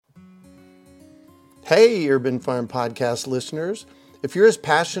Hey, Urban Farm Podcast listeners. If you're as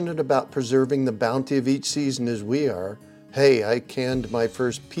passionate about preserving the bounty of each season as we are, hey, I canned my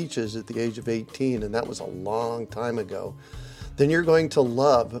first peaches at the age of 18, and that was a long time ago, then you're going to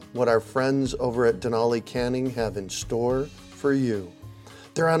love what our friends over at Denali Canning have in store for you.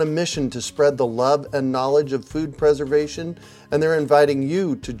 They're on a mission to spread the love and knowledge of food preservation, and they're inviting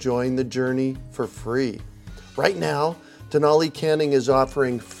you to join the journey for free. Right now, Denali Canning is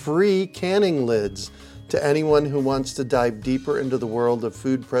offering free canning lids to anyone who wants to dive deeper into the world of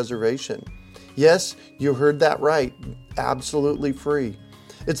food preservation. Yes, you heard that right, absolutely free.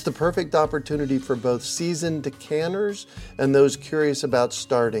 It's the perfect opportunity for both seasoned canners and those curious about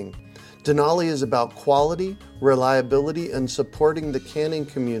starting. Denali is about quality, reliability, and supporting the canning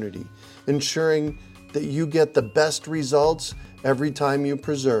community, ensuring that you get the best results every time you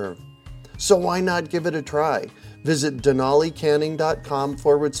preserve. So why not give it a try? Visit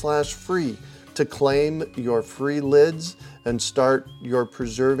denalicanning.com/free to claim your free lids and start your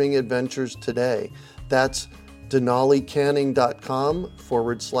preserving adventures today. That's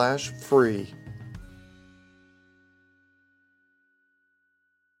denalicanning.com/free.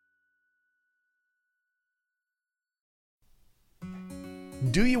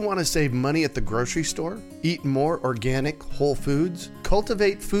 Do you want to save money at the grocery store, eat more organic, whole foods,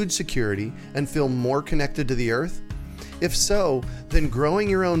 cultivate food security, and feel more connected to the earth? If so, then growing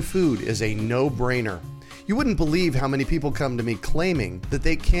your own food is a no-brainer. You wouldn't believe how many people come to me claiming that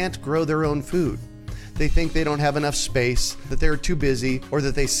they can't grow their own food. They think they don't have enough space, that they're too busy, or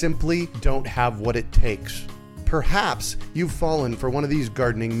that they simply don't have what it takes. Perhaps you've fallen for one of these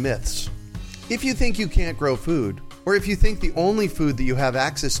gardening myths. If you think you can't grow food, or if you think the only food that you have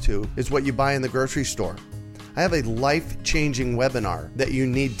access to is what you buy in the grocery store, I have a life-changing webinar that you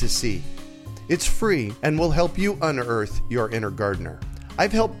need to see. It's free and will help you unearth your inner gardener.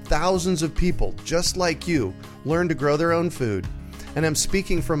 I've helped thousands of people just like you learn to grow their own food, and I'm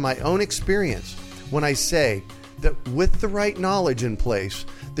speaking from my own experience when I say that with the right knowledge in place,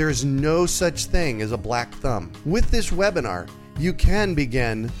 there is no such thing as a black thumb. With this webinar, you can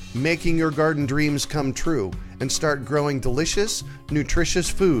begin making your garden dreams come true and start growing delicious, nutritious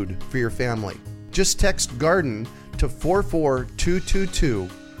food for your family. Just text GARDEN to 44222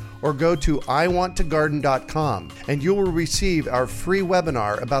 or go to iwanttogarden.com and you will receive our free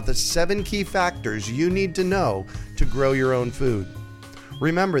webinar about the 7 key factors you need to know to grow your own food.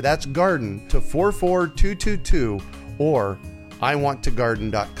 Remember, that's GARDEN to 44222 or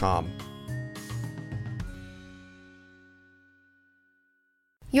iwanttogarden.com.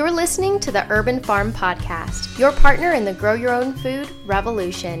 You're listening to the Urban Farm Podcast, your partner in the Grow Your Own Food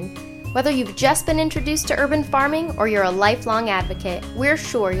revolution. Whether you've just been introduced to urban farming or you're a lifelong advocate, we're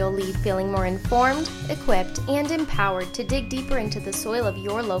sure you'll leave feeling more informed, equipped, and empowered to dig deeper into the soil of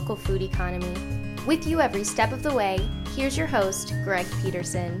your local food economy. With you every step of the way, here's your host, Greg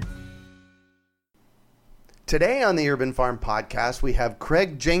Peterson. Today on the Urban Farm Podcast, we have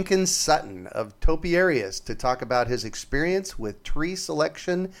Craig Jenkins-Sutton of Topiarius to talk about his experience with tree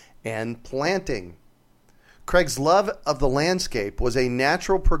selection and planting. Craig's love of the landscape was a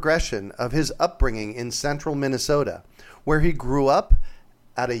natural progression of his upbringing in central Minnesota, where he grew up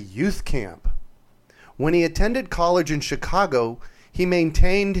at a youth camp. When he attended college in Chicago, he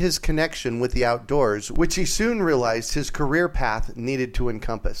maintained his connection with the outdoors, which he soon realized his career path needed to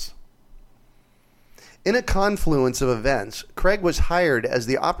encompass. In a confluence of events, Craig was hired as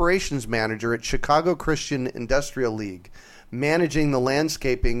the operations manager at Chicago Christian Industrial League, managing the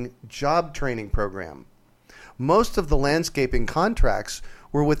landscaping job training program. Most of the landscaping contracts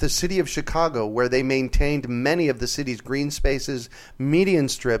were with the city of Chicago, where they maintained many of the city's green spaces, median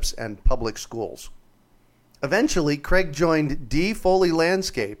strips, and public schools. Eventually, Craig joined D. Foley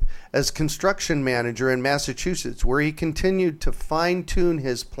Landscape as construction manager in Massachusetts, where he continued to fine-tune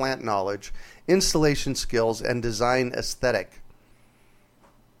his plant knowledge, installation skills, and design aesthetic.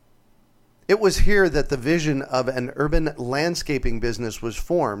 It was here that the vision of an urban landscaping business was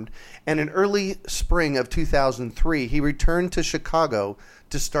formed, and in early spring of 2003, he returned to Chicago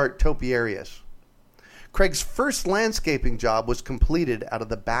to start Topiarius. Craig's first landscaping job was completed out of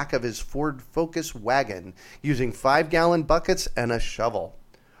the back of his Ford Focus wagon using 5-gallon buckets and a shovel.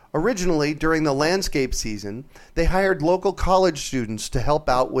 Originally, during the landscape season, they hired local college students to help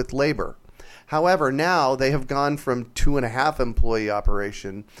out with labor. However, now they have gone from 2.5 employee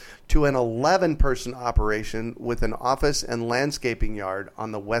operation to an 11-person operation with an office and landscaping yard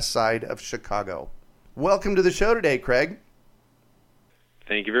on the west side of Chicago. Welcome to the show today, Craig.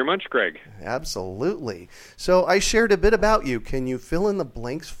 Thank you very much, Greg. Absolutely. So I shared a bit about you. Can you fill in the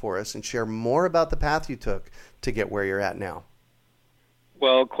blanks for us and share more about the path you took to get where you're at now?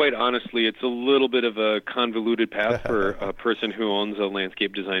 Well, quite honestly, it's a little bit of a convoluted path for a person who owns a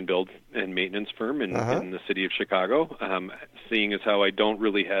landscape design, build, and maintenance firm in the city of Chicago. Seeing as how I don't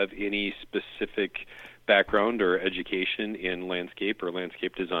really have any specific background or education in landscape or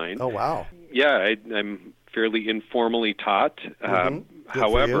landscape design. Oh, wow. Yeah, I'm fairly informally taught.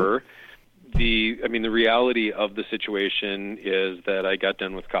 However, the reality of the situation is that I got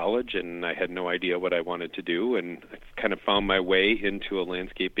done with college and I had no idea what I wanted to do, and I kind of found my way into a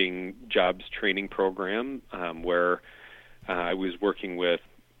landscaping jobs training program where I was working with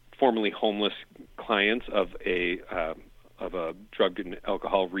formerly homeless clients of a drug and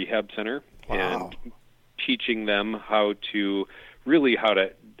alcohol rehab center. Wow. And teaching them how to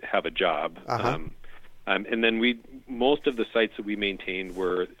have a job. And then most of the sites that we maintained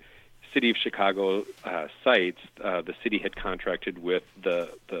were City of Chicago sites. The city had contracted with the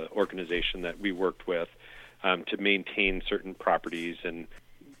organization that we worked with to maintain certain properties, and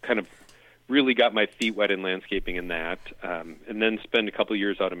kind of really got my feet wet in landscaping in that. And then spent a couple of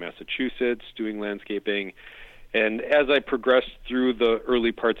years out of Massachusetts doing landscaping. And as I progressed through the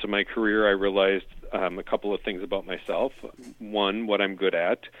early parts of my career, I realized a couple of things about myself. One, what I'm good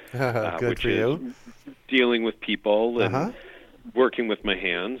at, which is dealing with people and working with my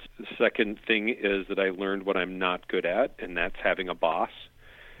hands. The second thing is that I learned what I'm not good at, and that's having a boss.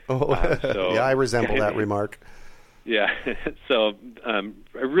 Yeah, I resemble that remark. Yeah, so I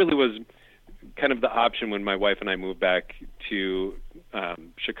really was kind of the option when my wife and I moved back to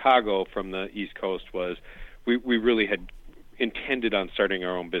Chicago from the East Coast was we really had intended on starting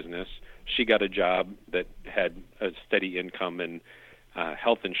our own business. She got a job that had a steady income and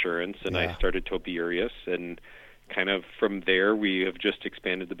health insurance, and I started Topiarius, and kind of from there we have just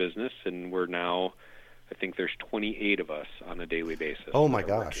expanded the business, and we're now, I think there's 28 of us on a daily basis. Oh my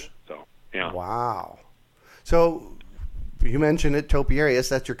gosh. So, yeah. Wow. So you mentioned it, Topiarius,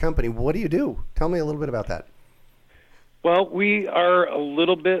 that's your company. What do you do? Tell me a little bit about that. Well, we are a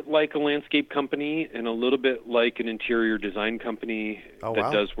little bit like a landscape company and a little bit like an interior design company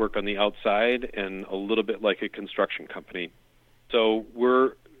that does work on the outside, and a little bit like a construction company. So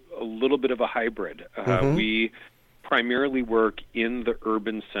we're a little bit of a hybrid. We primarily work in the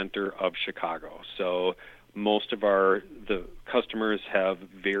urban center of Chicago. So most of the customers have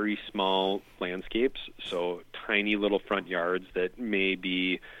very small landscapes, so tiny little front yards that may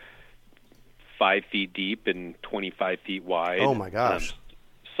be 5 feet deep and 25 feet wide. Oh my gosh.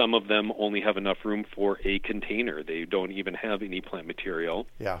 Some of them only have enough room for a container. They don't even have any plant material.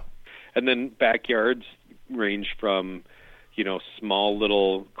 Yeah. And then backyards range from, small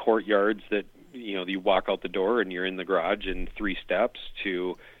little courtyards that, you walk out the door and you're in the garage in 3 steps,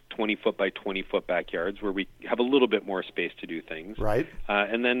 to 20-foot by 20-foot backyards where we have a little bit more space to do things. Right.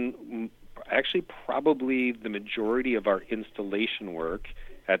 And then actually probably the majority of our installation work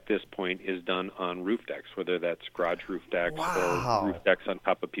at this point is done on roof decks, whether that's garage roof decks or roof decks on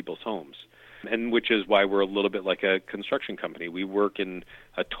top of people's homes. And which is why we're a little bit like a construction company. We work in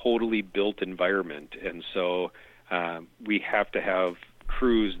a totally built environment, and so we have to have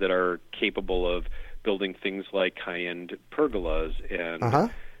crews that are capable of building things like high-end pergolas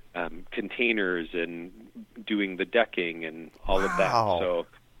and containers, and doing the decking and all of that. So,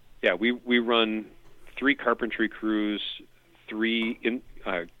 yeah, we run 3 carpentry crews, 3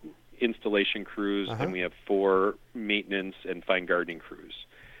 installation crews, and we have 4 maintenance and fine gardening crews.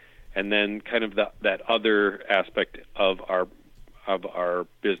 And then kind of that other aspect of our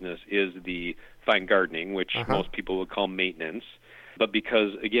business is the fine gardening, which most people would call maintenance. But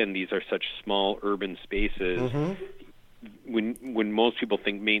because, again, these are such small urban spaces, when most people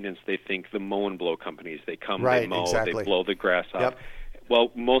think maintenance, they think the mow and blow companies. They come, they mow, they blow the grass up. Yep.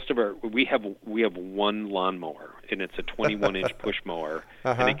 Well, we have 1 lawnmower, and it's a 21-inch push mower,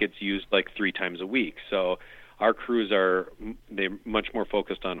 and it gets used like 3 times a week. So our crews they're much more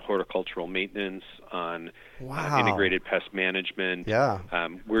focused on horticultural maintenance, on integrated pest management. Yeah.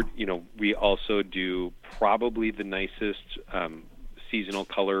 We also do probably the nicest seasonal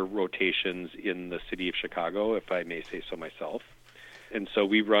color rotations in the city of Chicago, if I may say so myself. And so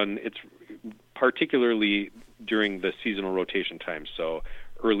it's particularly during the seasonal rotation time, so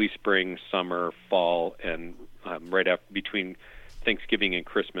early spring, summer, fall, and right after, between Thanksgiving and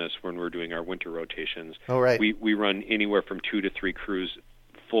Christmas, when we're doing our winter rotations. Oh, right. We run anywhere from 2 to 3 crews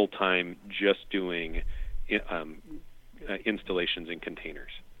full-time just doing installations in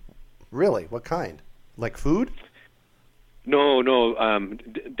containers. Really? What kind? Like food? No,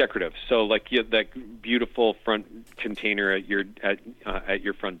 decorative. So like that beautiful front container at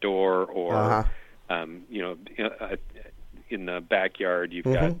your front door, or in the backyard, you've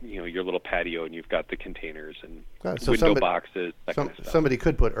got your little patio, and you've got the containers and boxes. Kind of stuff. Somebody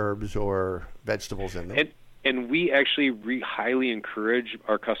could put herbs or vegetables in there. And we actually highly encourage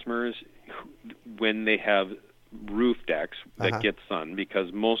our customers when they have roof decks that get sun,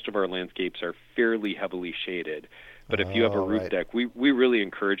 because most of our landscapes are fairly heavily shaded. But if you have a roof deck, we really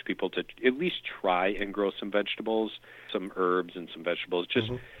encourage people to at least try and grow some vegetables, some herbs and some vegetables.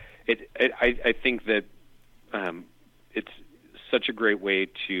 Just I think that it's such a great way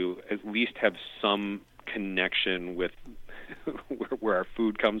to at least have some connection with where our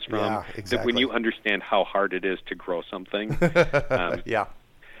food comes from. Yeah, exactly. That when you understand how hard it is to grow something. Yeah.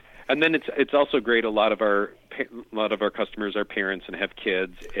 And then it's also great. A lot of our customers are parents and have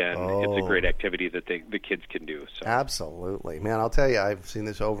kids, and it's a great activity that the kids can do. So. Absolutely, man. I'll tell you, I've seen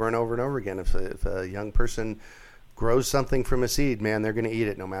this over and over and over again. If a young person grows something from a seed, man, they're going to eat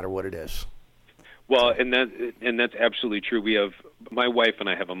it no matter what it is. Well, and that's absolutely true. My wife and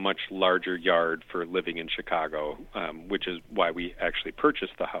I have a much larger yard for living in Chicago, which is why we actually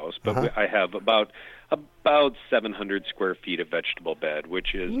purchased the house. But I have about 700 square feet of vegetable bed,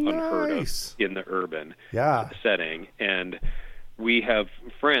 which is unheard of in the urban setting. And we have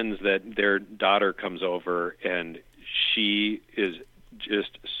friends that their daughter comes over, and she is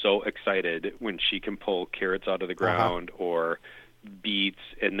just so excited when she can pull carrots out of the ground or beets,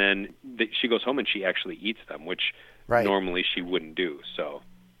 and then she goes home and she actually eats them, which normally she wouldn't do. So,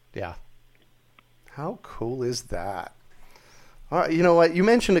 yeah, how cool is that? All right, you know what? You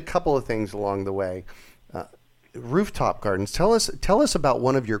mentioned a couple of things along the way. Rooftop gardens. Tell us about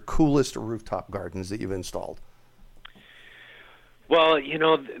one of your coolest rooftop gardens that you've installed. Well,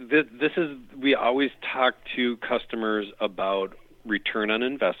 this is, we always talk to customers about return on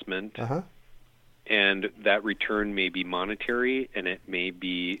investment. And that return may be monetary, and it may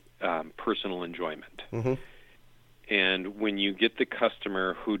be personal enjoyment. And when you get the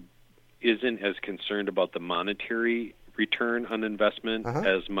customer who isn't as concerned about the monetary return on investment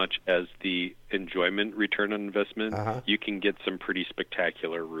as much as the enjoyment return on investment, you can get some pretty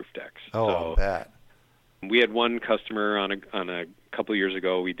spectacular roof decks. Oh, so I'll bet. We had one customer on a couple of years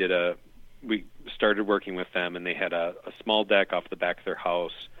ago. We started working with them, and they had a small deck off the back of their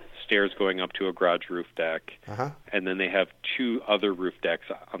house, stairs going up to a garage roof deck, and then they have two other roof decks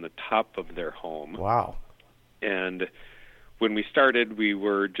on the top of their home. Wow. And when we started, we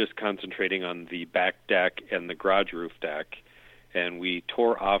were just concentrating on the back deck and the garage roof deck, and we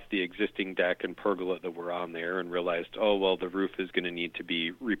tore off the existing deck and pergola that were on there and realized, the roof is going to need to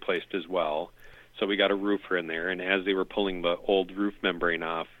be replaced as well. So we got a roofer in there, and as they were pulling the old roof membrane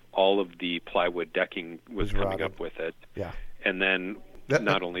off, all of the plywood decking was coming up with it. Yeah. And then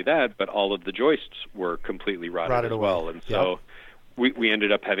not only that, but all of the joists were completely rotted as well. And so we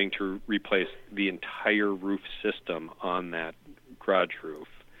ended up having to replace the entire roof system on that garage roof.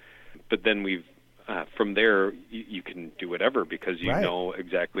 But then from there, you can do whatever because you know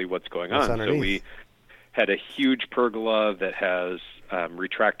exactly what's going on. So we had a huge pergola that has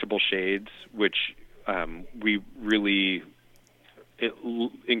retractable shades, which we really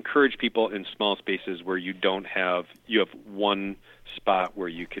encourage people in small spaces where you have one spot where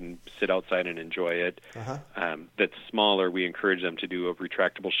you can sit outside and enjoy it. That's smaller. We encourage them to do a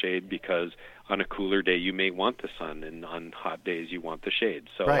retractable shade because on a cooler day you may want the sun, and on hot days you want the shade.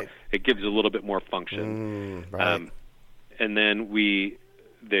 So it gives a little bit more function. And then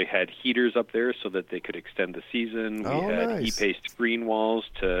they had heaters up there so that they could extend the season. We had e-paste screen walls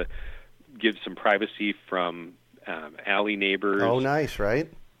to give some privacy from alley neighbors. Oh, nice,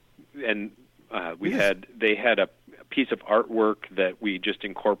 right? And they had a piece of artwork that we just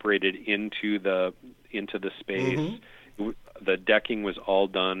incorporated into the space. The decking was all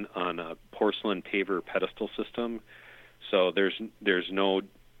done on a porcelain paver pedestal system, so there's no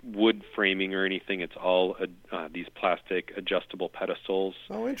wood framing or anything. It's all these plastic adjustable pedestals.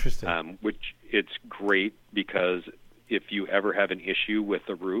 Oh, interesting. Which it's great because if you ever have an issue with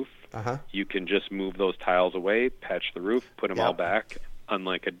the roof, you can just move those tiles away, patch the roof, put them all back,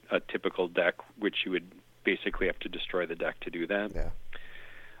 unlike a typical deck, which you would basically have to destroy the deck to do that. Yeah.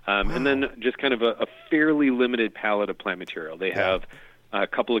 And then just kind of a fairly limited palette of plant material. They have a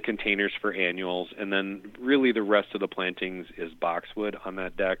couple of containers for annuals, and then really the rest of the plantings is boxwood on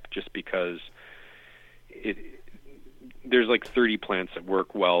that deck just because there's like 30 plants that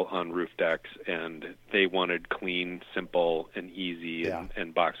work well on roof decks, and they wanted clean, simple, and easy,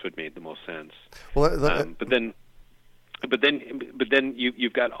 and boxwood made the most sense. Well, but then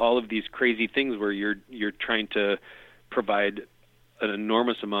you've got all of these crazy things where you're trying to provide an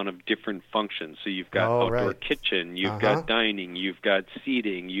enormous amount of different functions. So you've got outdoor kitchen, you've got dining, you've got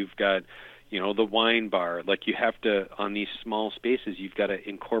seating, you've got the wine bar. Like you have to, on these small spaces, you've got to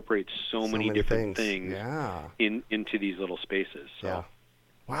incorporate so many different things into these little spaces. So. Yeah.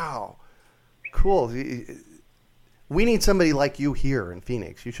 Wow. Cool. We need somebody like you here in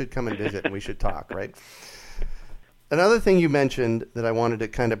Phoenix. You should come and visit and we should talk, right? Another thing you mentioned that I wanted to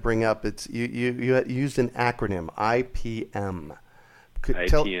kind of bring up, it's you used an acronym, IPM.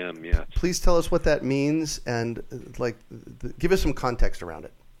 IPM, yes. Please tell us what that means and give us some context around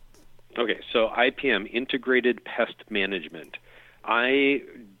it. Okay, so IPM, Integrated Pest Management. I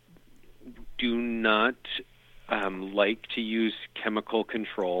do not like to use chemical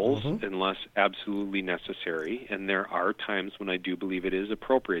controls unless absolutely necessary, and there are times when I do believe it is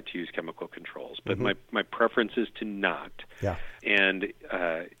appropriate to use chemical controls, but my preference is to not. Yeah. And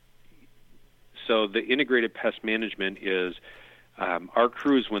so the Integrated Pest Management is our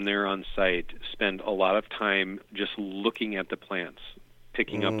crews, when they're on site, spend a lot of time just looking at the plants,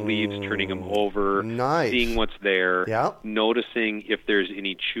 picking up leaves, turning them over, seeing what's there, noticing if there's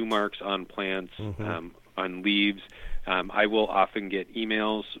any chew marks on plants, on leaves. I will often get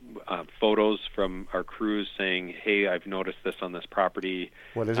emails, photos from our crews saying, hey, I've noticed this on this property.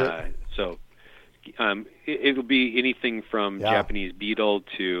 What is it? So it'll be anything from Japanese beetle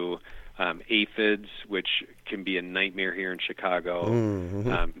to aphids, which can be a nightmare here in Chicago.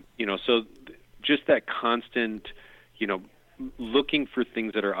 So just that constant, looking for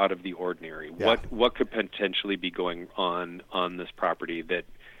things that are out of the ordinary. Yeah. What could potentially be going on this property that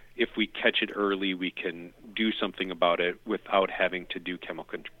if we catch it early, we can do something about it without having to do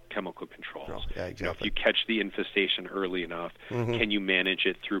chemical controls. Yeah, exactly. If you catch the infestation early enough, can you manage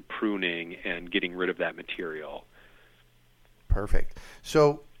it through pruning and getting rid of that material? Perfect.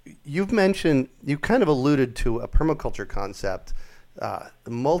 So you kind of alluded to a permaculture concept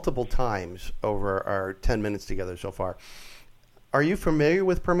multiple times over our 10 minutes together so far. Are you familiar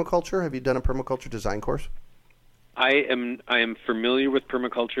with permaculture? Have you done a permaculture design course? I am familiar with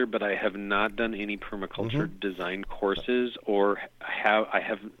permaculture, but I have not done any permaculture design courses, or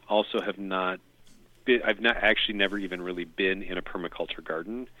I've never even really been in a permaculture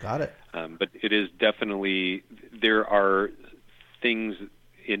garden. Got it. But it is definitely, there are things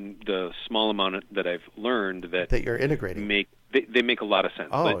in the small amount that I've learned that you're integrating they make a lot of sense.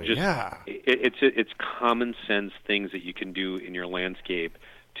 Oh, but just, yeah. It's common sense things that you can do in your landscape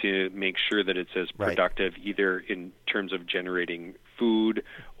to make sure that it's as productive, either in terms of generating food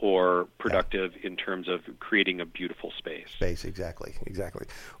or productive in terms of creating a beautiful space. Exactly.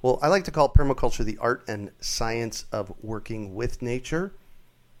 Well, I like to call permaculture the art and science of working with nature.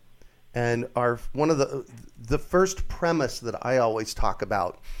 And one of the first premise that I always talk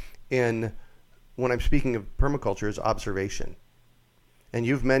about when I'm speaking of permaculture is observation. And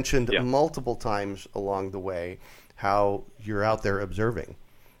you've mentioned multiple times along the way how you're out there observing.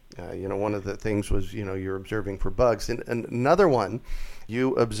 One of the things was, you're observing for bugs. And another one,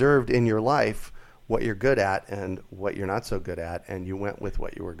 you observed in your life what you're good at and what you're not so good at, and you went with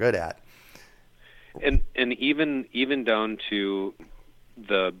what you were good at. And even down to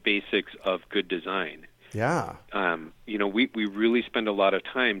the basics of good design. Yeah. We really spend a lot of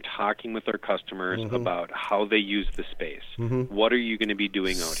time talking with our customers about how they use the space. What are you going to be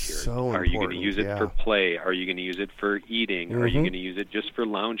doing out here? So are you going to use it for play? Are you going to use it for eating? Are you going to use it just for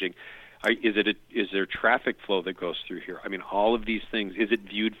lounging? Is there traffic flow that goes through here? I mean, all of these things. Is it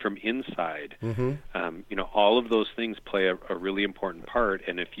viewed from inside? All of those things play a really important part.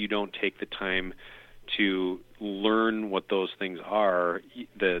 And if you don't take the time to learn what those things are,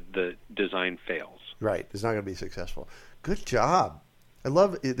 the design fails. Right. It's not going to be successful. Good job. I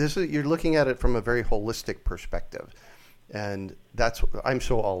love this. You're looking at it from a very holistic perspective. And I'm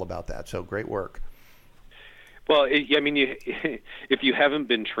so all about that. So great work. Well, if you haven't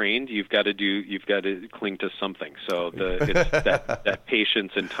been trained, you've got to cling to something. So it's that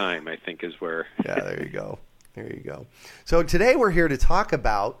patience and time, I think, is where. Yeah, there you go. So today we're here to talk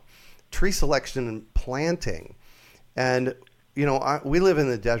about tree selection and planting. And, we live in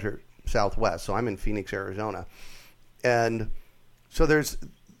the desert Southwest, so I'm in Phoenix, Arizona. And so there's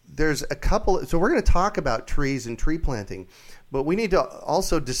a couple, so we're going to talk about trees and tree planting, but we need to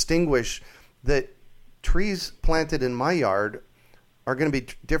also distinguish that trees planted in my yard are going to be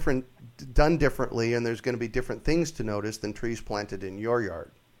done differently, and there's going to be different things to notice than trees planted in your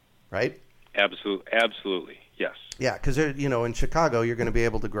yard, right? Absolutely, yes. Yeah, because in Chicago, you're going to be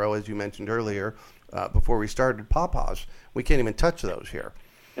able to grow, as you mentioned earlier, before we started, pawpaws. We can't even touch those here.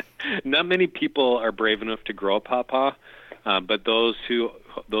 Not many people are brave enough to grow a pawpaw, but those who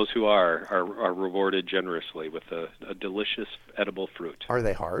are rewarded generously with a delicious edible fruit. Are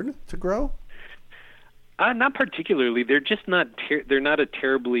they hard to grow? Not particularly. They're just not. They're not a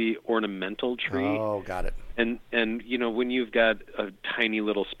terribly ornamental tree. Oh, got it. And when you've got a tiny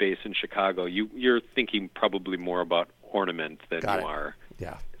little space in Chicago, you're thinking probably more about ornament than you are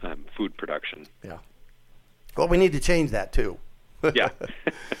food production. Yeah. Well, we need to change that too. Yeah.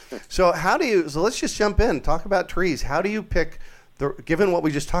 So let's just jump in. Talk about trees. How do you pick given what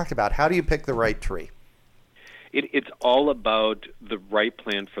we just talked about, how do you pick the right tree? It's all about the right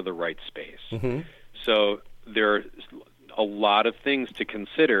plant for the right space. Mm-hmm. So there are a lot of things to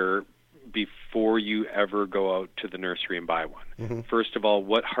consider before you ever go out to the nursery and buy one. Mm-hmm. First of all,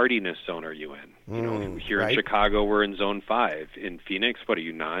 what hardiness zone are you in? Here in Chicago, we're in zone 5. In Phoenix, what are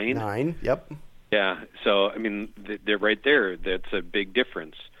you, 9? 9, yep. Yeah, so, I mean, they're right there. That's a big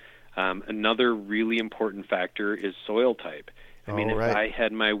difference. Another really important factor is soil type. I mean, if I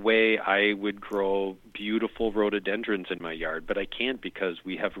had my way, I would grow beautiful rhododendrons in my yard, but I can't because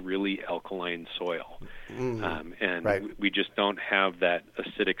we have really alkaline soil. We just don't have that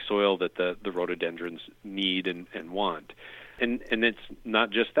acidic soil that the rhododendrons need and want. And it's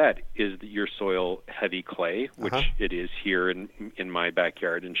not just that. Is your soil heavy clay, which it is here in my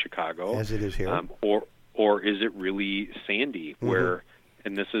backyard in Chicago? As it is here. Or is it really sandy? Where,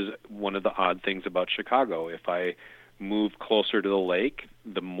 and this is one of the odd things about Chicago. If I move closer to the lake,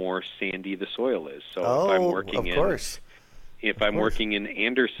 the more sandy the soil is. So if I'm working in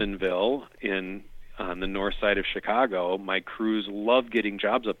Andersonville on the north side of Chicago, my crews love getting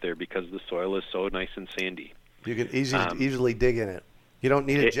jobs up there because the soil is so nice and sandy. You can easily dig in it. You don't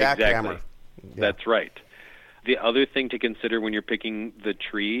need a jackhammer. Exactly. Yeah. That's right. The other thing to consider when you're picking the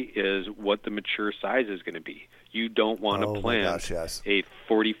tree is what the mature size is going to be. You don't want to plant a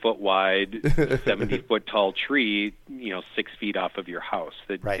 40-foot wide, 70-foot tall tree, 6 feet off of your house.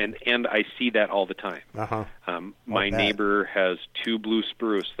 And I see that all the time. My neighbor has 2 blue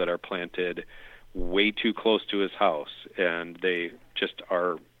spruce that are planted way too close to his house, and they just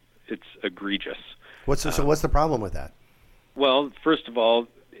are. It's egregious. What's the problem with that? Well, first of all,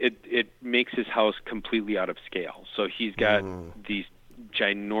 it makes his house completely out of scale. So he's got these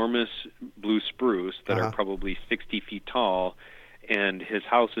ginormous blue spruce that are probably 60 feet tall, and his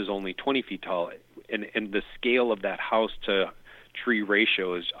house is only 20 feet tall. And the scale of that house to tree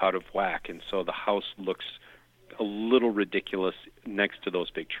ratio is out of whack, and so the house looks a little ridiculous next to those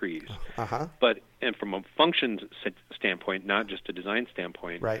big trees. And from a function standpoint, not just a design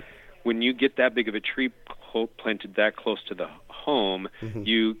standpoint, when you get that big of a tree planted that close to the home,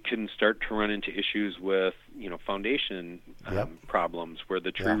 you can start to run into issues with foundation problems where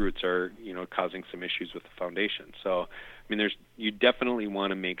the tree roots are causing some issues with the foundation. So I mean, you definitely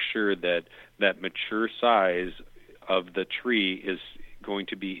want to make sure that mature size of the tree is going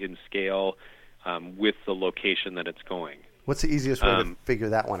to be in scale with the location that it's going. What's the easiest way to figure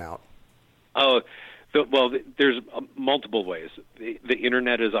that one out? Well, there's multiple ways. The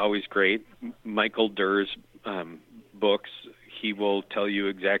internet is always great. Michael Durr's books, he will tell you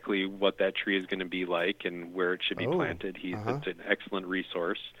exactly what that tree is going to be like and where it should be planted. It's an excellent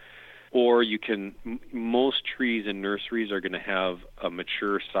resource. Or you can, most trees in nurseries are going to have a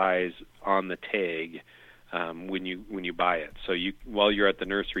mature size on the tag when you buy it. So while you're at the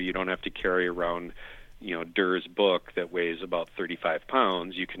nursery, you don't have to carry around Durr's book that weighs about 35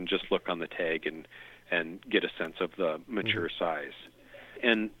 pounds. You can just look on the tag and get a sense of the mature size.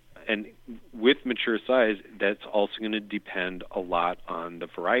 And with mature size, that's also going to depend a lot on the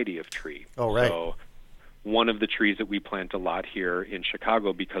variety of tree. So one of the trees that we plant a lot here in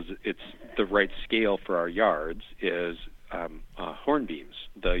Chicago, because it's the right scale for our yards, is hornbeams,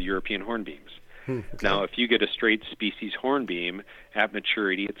 the European hornbeams. Now, if you get a straight species hornbeam, at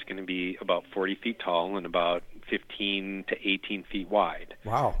maturity, it's going to be about 40 feet tall and about 15 to 18 feet wide.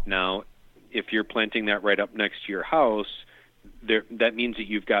 Wow. Now, if you're planting that right up next to your house, that means that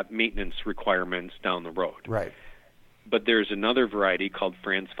you've got maintenance requirements down the road. Right. But there's another variety called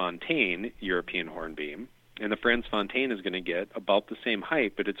Franz-Fontaine European hornbeam, and the Franz-Fontaine is going to get about the same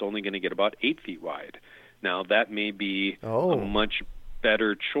height, but it's only going to get about 8 feet wide. Now, that may be a much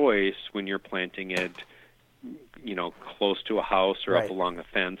better choice when you're planting it, close to a house or up along a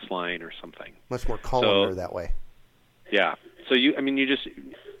fence line or something. Much more columnar that way. Yeah. So you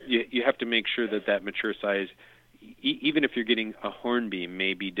have to make sure that mature size, even if you're getting a hornbeam,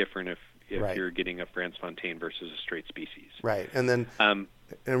 may be different if you're getting a Franz-Fontaine versus a straight species. Right. And then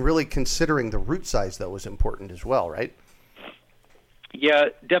and really considering the root size, though, is important as well, right? Yeah,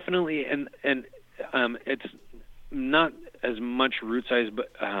 definitely. And it's not as much root size,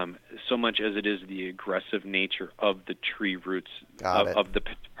 but so much as it is the aggressive nature of the tree roots of the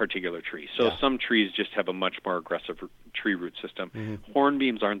particular tree. So some trees just have a much more aggressive tree root system.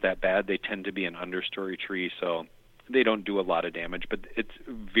 Hornbeams aren't that bad. They tend to be an understory tree, so they don't do a lot of damage, but it's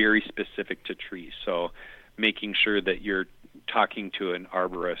very specific to trees. So making sure that you're talking to an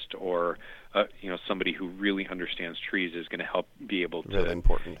arborist or somebody who really understands trees is going to help be able to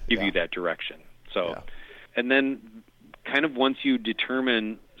give you that direction. So, and then kind of once you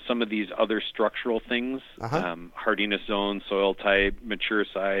determine some of these other structural things, hardiness zone, soil type, mature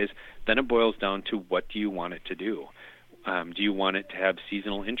size, then it boils down to what do you want it to do? Do you want it to have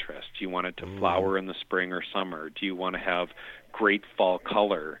seasonal interest? Do you want it to flower in the spring or summer? Do you want to have great fall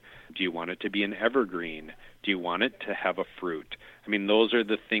color? Do you want it to be an evergreen? Do you want it to have a fruit? I mean, those are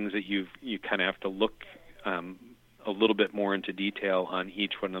the things that you kind of have to look a little bit more into detail on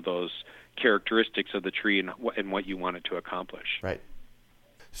each one of those characteristics of the tree and what you want it to accomplish. Right.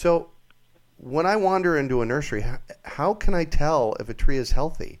 So when I wander into a nursery, how can I tell if a tree is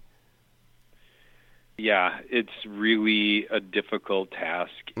healthy? Yeah, it's really a difficult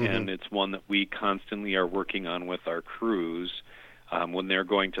task, and it's one that we constantly are working on with our crews when they're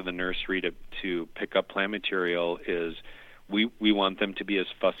going to the nursery to pick up plant material. Is we want them to be as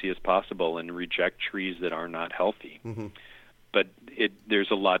fussy as possible and reject trees that are not healthy. But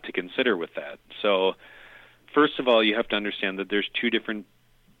there's a lot to consider with that. So first of all, you have to understand that there's two different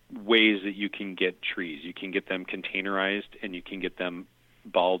ways that you can get trees. You can get them containerized, and you can get them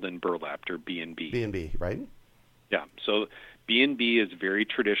balled and burlapped, or B&B. B&B, right? Yeah. So B&B is very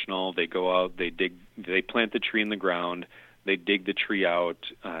traditional. They go out, they plant the tree in the ground, they dig the tree out.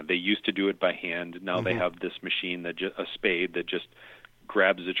 They used to do it by hand. Now they have this machine, a spade, that just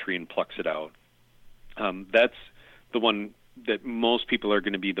grabs the tree and plucks it out. That's the one that most people are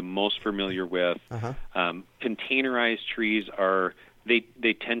going to be the most familiar with. Containerized trees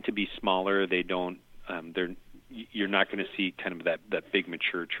they tend to be smaller. They don't. You're not going to see kind of that big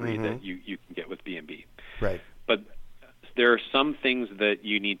mature tree that you can get with B&B. Right. But there are some things that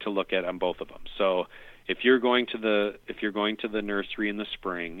you need to look at on both of them. So if you're going to the nursery in the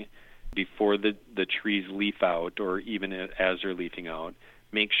spring, before the trees leaf out, or even as they're leafing out,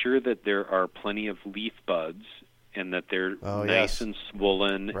 make sure that there are plenty of leaf buds and that they're nice and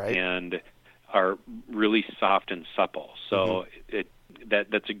swollen and are really soft and supple. So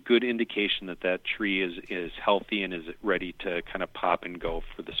that's a good indication that tree is healthy and is ready to kind of pop and go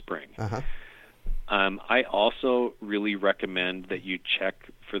for the spring. I also really recommend that you check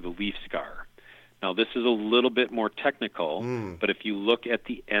for the leaf scar. Now, this is a little bit more technical, but if you look at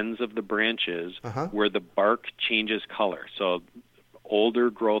the ends of the branches where the bark changes color, so older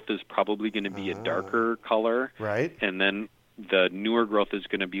growth is probably going to be a darker color, right? And then the newer growth is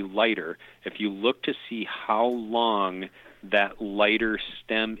going to be lighter. If you look to see how long that lighter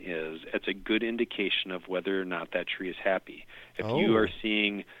stem is, it's a good indication of whether or not that tree is happy. If you are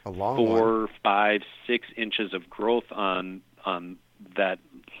seeing 4, 5, 6 inches of growth on that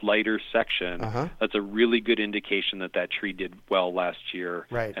lighter section, that's a really good indication that tree did well last year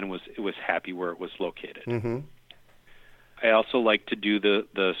and it was happy where it was located. I also like to do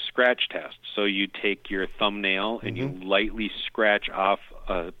the scratch test. So you take your thumbnail and you lightly scratch off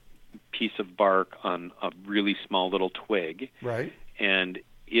a piece of bark on a really small little twig. Right. And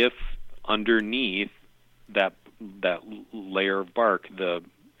if underneath that layer of bark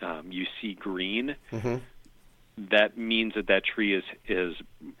you see green, that means that tree is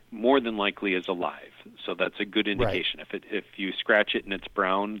more than likely is alive. So that's a good indication. Right. If you scratch it and it's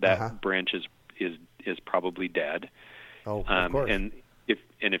brown, that branch is probably dead. Oh, of course. And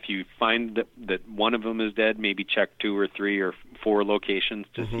if you find that one of them is dead, maybe check 2 or 3 or 4 locations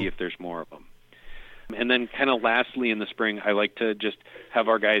to see if there's more of them. And then kind of lastly in the spring, I like to just have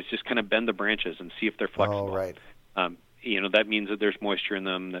our guys just kind of bend the branches and see if they're flexible. Oh, right. That means that there's moisture in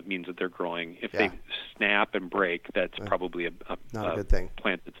them. That means that they're growing. If they snap and break, that's probably not a good thing.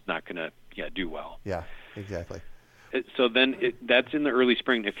 Plant that's not going to do well. Yeah, exactly. So then that's in the early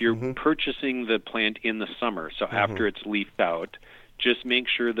spring. If you're purchasing the plant in the summer, so after it's leafed out, just make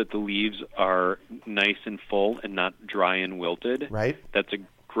sure that the leaves are nice and full and not dry and wilted. Right. That's a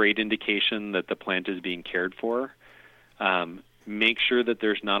great indication that the plant is being cared for. Make sure that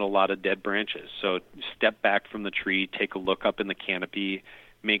there's not a lot of dead branches. So step back from the tree, take a look up in the canopy,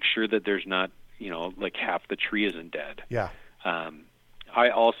 make sure that there's not, like half the tree isn't dead. Yeah. I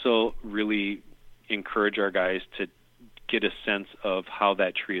also really encourage our guys to get a sense of how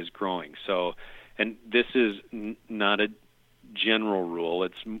that tree is growing. So, and this is not a general rule.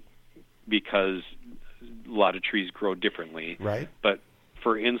 It's because a lot of trees grow differently. Right. But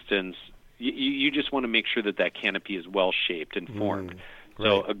for instance, you just want to make sure that that canopy is well shaped and formed. Right.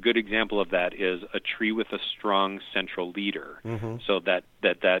 So a good example of that is a tree with a strong central leader, so that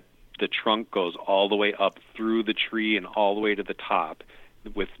the trunk goes all the way up through the tree and all the way to the top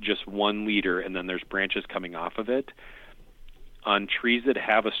with just one leader, and then there's branches coming off of it. On trees that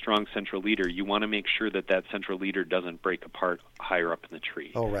have a strong central leader, you want to make sure that that central leader doesn't break apart higher up in the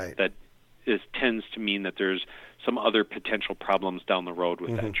tree. Oh, right. That tends to mean that there's some other potential problems down the road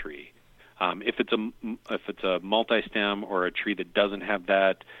with that tree. If it's a multi-stem or a tree that doesn't have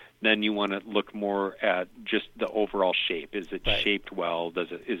that, then you want to look more at just the overall shape. Is it shaped well?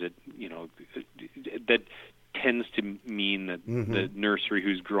 Is it that tends to mean that the nursery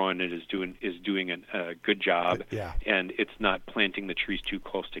who's growing it is doing a good job, and it's not planting the trees too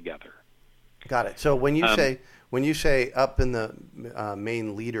close together. Got it. So when you say up in the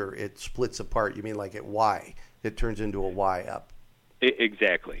main leader, it splits apart. You mean like at Y? It turns into a Y up.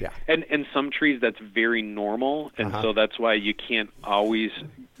 Exactly. Yeah. And some trees that's very normal, and so that's why you can't always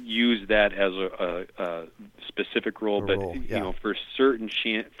use that as a specific rule. But you know, for certain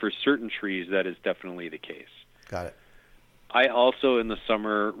trees, that is definitely the case. Got it. I also in the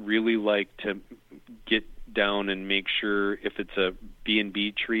summer really like to get down and make sure if it's a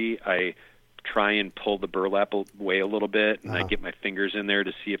B&B tree, I try and pull the burlap away a little bit, and I get my fingers in there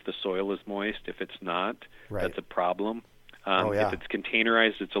to see if the soil is moist. If it's not, that's a problem. If it's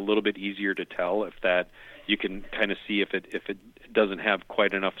containerized, it's a little bit easier to tell if that you can kind of see if it doesn't have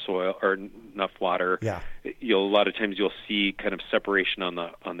quite enough soil or enough water. Yeah. A lot of times you'll see kind of separation on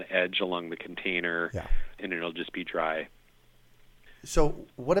the edge along the container, and it'll just be dry. So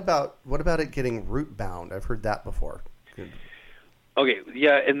what about it getting root bound? I've heard that before. Good. Okay,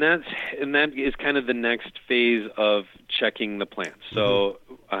 yeah, and that is kind of the next phase of checking the plants. So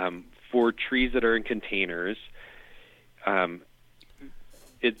for trees that are in containers,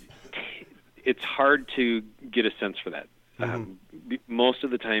 it's hard to get a sense for that. Most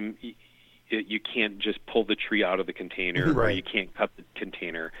of the time, you can't just pull the tree out of the container, or you can't cut the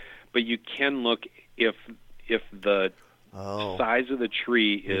container, but you can look if the size of the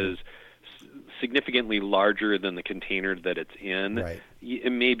tree is significantly larger than the container that it's in.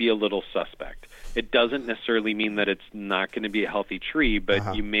 It may be a little suspect. It doesn't necessarily mean that it's not going to be a healthy tree,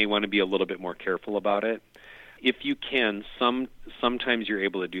 but you may want to be a little bit more careful about it. If you can, sometimes you're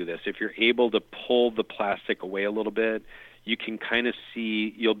able to do this. If you're able to pull the plastic away a little bit, you can kind of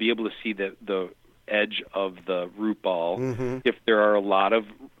see, you'll be able to see the edge of the root ball. If there are a lot of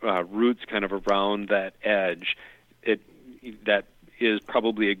roots kind of around that edge, that is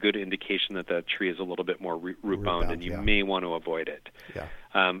probably a good indication that the tree is a little bit more root bound, and you may want to avoid it.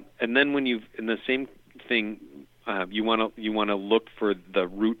 And then when in the same thing, you want to look for the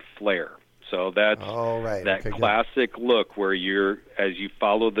root flare. So that's classic look where as you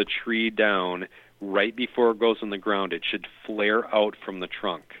follow the tree down, right before it goes in the ground, it should flare out from the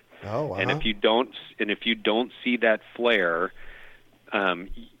trunk. And if you don't see that flare,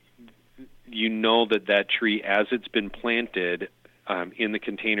 you know that tree, as it's been planted in the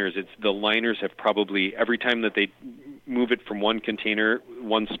containers, the liners have probably, every time that they move it from one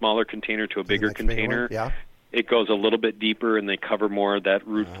smaller container to a bigger container, it goes a little bit deeper and they cover more of that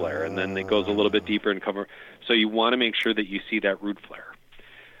root flare, and then it goes a little bit deeper and cover. So you want to make sure that you see that root flare.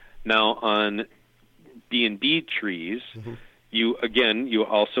 Now on B&B trees, you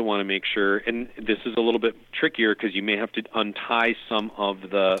also want to make sure, and this is a little bit trickier because you may have to untie some of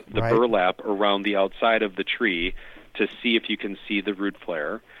the burlap around the outside of the tree to see if you can see the root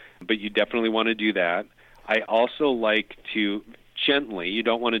flare, but you definitely want to do that. I also like to gently, you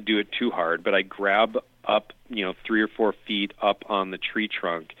don't want to do it too hard, but I grab up 3 or 4 feet up on the tree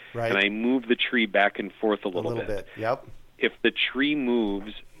trunk, and I move the tree back and forth a little bit. If the tree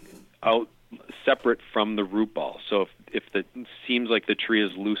moves out separate from the root ball, so if it seems like the tree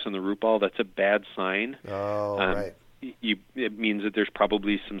is loose on the root ball, that's a bad sign. It means that there's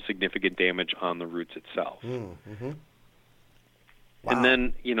probably some significant damage on the roots itself. And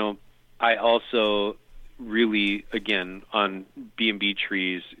then I also really, again, on B&B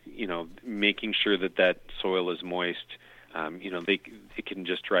trees, making sure that soil is moist. It can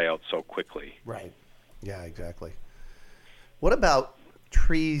just dry out so quickly. Yeah, exactly. What about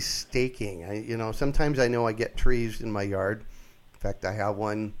tree staking? Sometimes I know I get trees in my yard. In fact, I have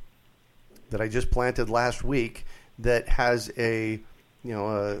one that I just planted last week that has a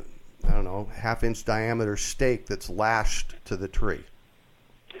half-inch diameter stake that's lashed to the tree.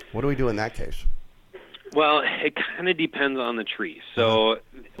 What do we do in that case? Well, it kind of depends on the tree. So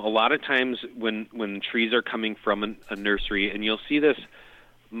a lot of times when trees are coming from a nursery, and you'll see this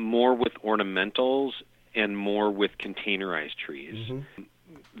more with ornamentals and more with containerized trees,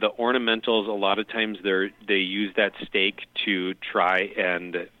 the ornamentals, a lot of times they use that stake to try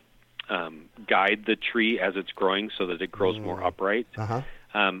and guide the tree as it's growing so that it grows more upright.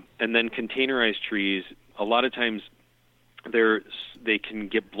 And then containerized trees, a lot of times they can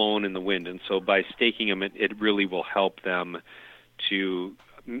get blown in the wind, and so by staking them, it really will help them to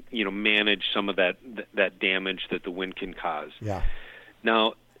manage some of that damage that the wind can cause. Yeah.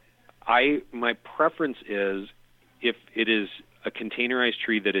 Now, my preference is if it is a containerized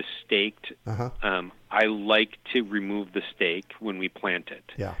tree that is staked, I like to remove the stake when we plant it.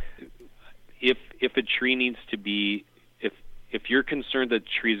 Yeah. If a tree needs to be, if you're concerned that the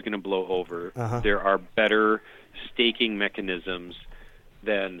tree is going to blow over, there are better staking mechanisms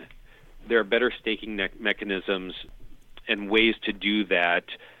mechanisms and ways to do that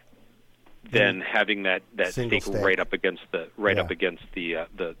than having that stake right up against the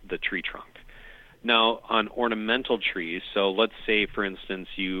tree trunk. Now, on ornamental trees, so let's say, for instance,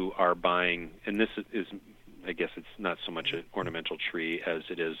 you are buying, and this is, I guess it's not so much an ornamental tree as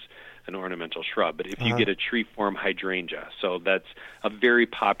it is an ornamental shrub, but if you get a tree-form hydrangea, so that's a very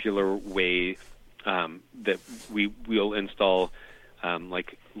popular way that we'll install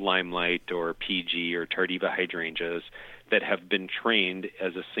like limelight or PG or Tardiva hydrangeas that have been trained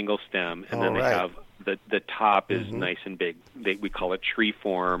as a single stem, and then they have the top is nice and big. We call it tree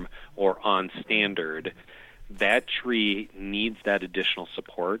form or on standard. That tree needs that additional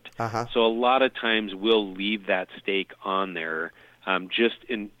support. So a lot of times we'll leave that stake on there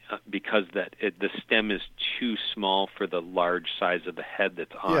because the stem is too small for the large size of the head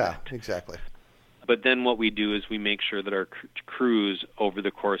that's on it. Yeah, exactly. But then what we do is we make sure that our crews over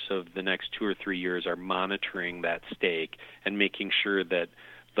the course of the next 2 or 3 years are monitoring that stake and making sure that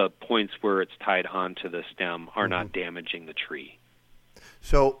the points where it's tied onto the stem are not damaging the tree.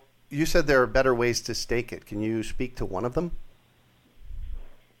 So you said there are better ways to stake it. Can you speak to one of them?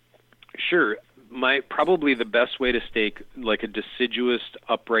 Sure. Probably the best way to stake like a deciduous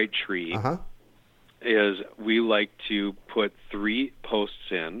upright tree is we like to put 3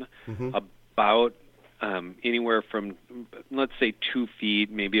 posts in, about anywhere from, let's say, 2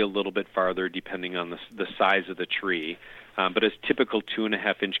 feet, maybe a little bit farther, depending on the size of the tree. But a typical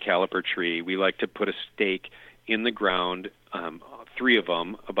 2.5-inch caliper tree, we like to put a stake in the ground, 3 of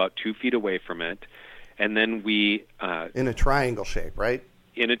them, about 2 feet away from it, and then we in a triangle shape, right?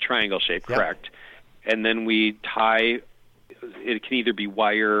 In a triangle shape, correct. And then we tie. It can either be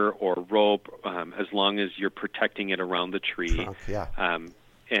wire or rope, as long as you're protecting it around the tree. Trunk,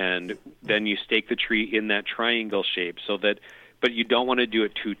 and then you stake the tree in that triangle shape but you don't want to do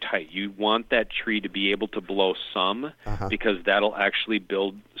it too tight. You want that tree to be able to blow some because that'll actually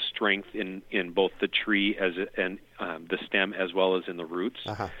build strength in both the tree and the stem as well as in the roots.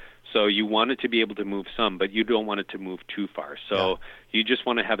 So you want it to be able to move some, but you don't want it to move too far. So you just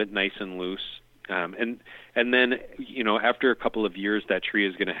want to have it nice and loose. And then, after a couple of years, that tree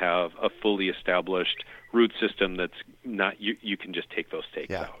is going to have a fully established root system that's not, you can just take those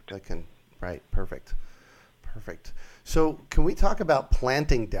stakes out. Right, perfect. So can we talk about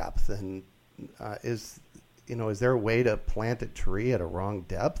planting depth? And is there a way to plant a tree at a wrong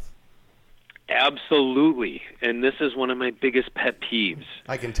depth? Absolutely. And this is one of my biggest pet peeves.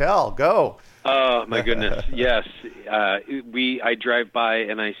 I can tell. Go. Oh, my goodness. Yes. I drive by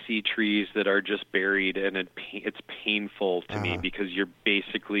and I see trees that are just buried, and it's painful to me because you're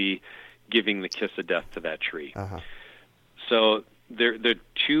basically giving the kiss of death to that tree. So there are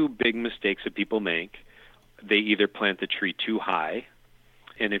 2 big mistakes that people make. They either plant the tree too high,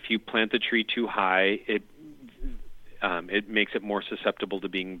 and if you plant the tree too high, it makes it more susceptible to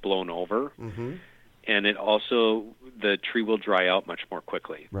being blown over, and the tree will dry out much more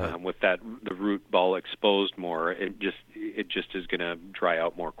quickly. With the root ball exposed more, it just is going to dry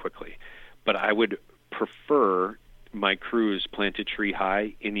out more quickly. But I would prefer my crews plant a tree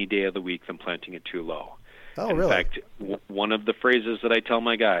high any day of the week than planting it too low. Oh, really? In fact, one of the phrases that I tell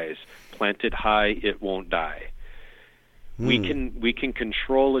my guys, plant it high, it won't die. We can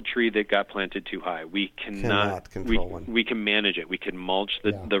control a tree that got planted too high. We cannot control one. We can manage it. We can mulch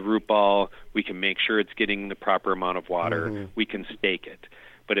the root ball. We can make sure it's getting the proper amount of water. We can stake it.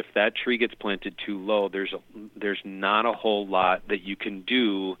 But if that tree gets planted too low, there's not a whole lot that you can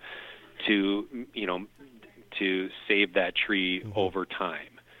do to save that tree over time.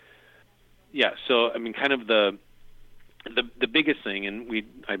 Yeah, so I mean, kind of the biggest thing, and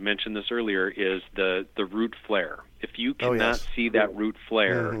I mentioned this earlier, is the root flare. If you cannot see that root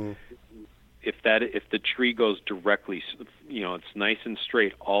flare, if the tree goes directly, it's nice and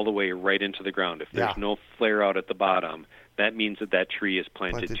straight all the way right into the ground. If there's no flare out at the bottom, that means that tree is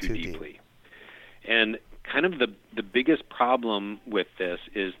planted too deeply. And kind of the biggest problem with this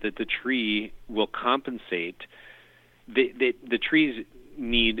is that the tree will compensate. The trees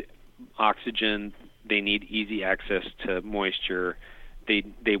need oxygen. They need easy access to moisture.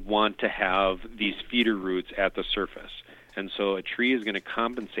 They want to have these feeder roots at the surface. And so a tree is going to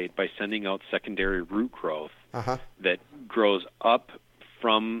compensate by sending out secondary root growth that grows up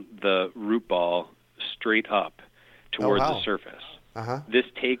from the root ball straight up towards the surface. This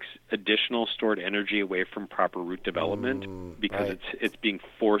takes additional stored energy away from proper root development because it's being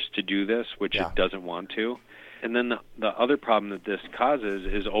forced to do this, which it doesn't want to. And then the other problem that this causes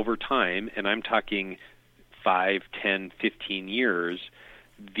is over time, and I'm talking 5, 10, 15 years,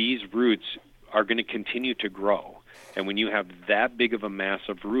 these roots are going to continue to grow. And when you have that big of a mass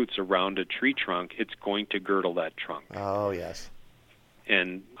of roots around a tree trunk, it's going to girdle that trunk. Oh, yes.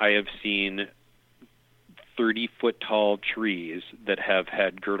 And I have seen 30-foot-tall trees that have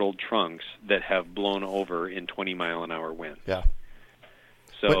had girdled trunks that have blown over in 20-mile-an-hour winds. Yeah.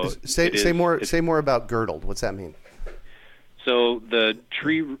 So say more about girdled. What's that mean? So the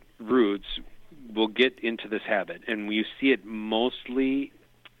tree roots will get into this habit, and you see it mostly.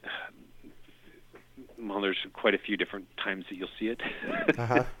 Well, there's quite a few different times that you'll see it.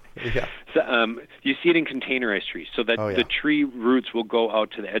 Yeah. So, you see it in containerized trees. So that the tree roots will go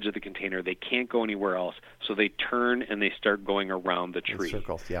out to the edge of the container. They can't go anywhere else. So they turn and they start going around the tree. In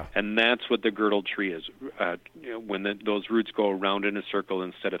circles, yeah. And that's what the girdled tree is, when those roots go around in a circle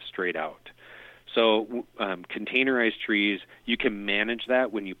instead of straight out. So containerized trees, you can manage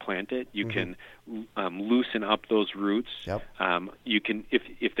that when you plant it. You can loosen up those roots. Yep. You can,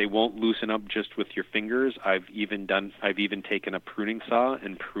 if they won't loosen up just with your fingers, I've even taken a pruning saw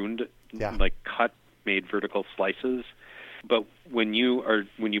and pruned, made vertical slices. But when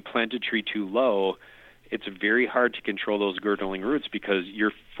you plant a tree too low, it's very hard to control those girdling roots because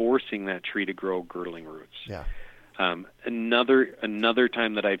you're forcing that tree to grow girdling roots. Yeah. Another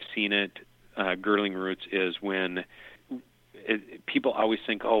time that I've seen it. Girdling roots is when people always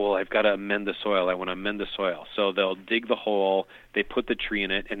think, oh, well, I've got to amend the soil. I want to amend the soil. So they'll dig the hole, they put the tree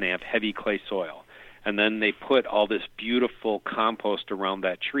in it, and they have heavy clay soil. And then they put all this beautiful compost around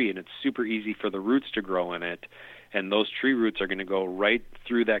that tree, and it's super easy for the roots to grow in it. And those tree roots are going to go right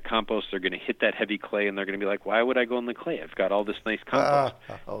through that compost. They're going to hit that heavy clay, and they're going to be like, why would I go in the clay? I've got all this nice compost.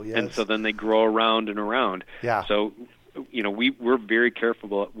 Oh, yes. And so then they grow around and around. Yeah. So we're very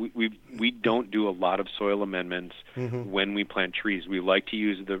careful. We don't do a lot of soil amendments when we plant trees. We like to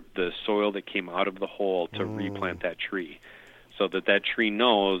use the soil that came out of the hole to replant that tree, so that tree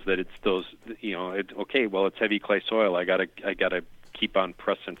knows that it's those. It's okay. Well, it's heavy clay soil. I gotta keep on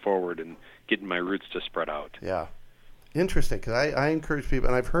pressing forward and getting my roots to spread out. Yeah, interesting. Because I encourage people,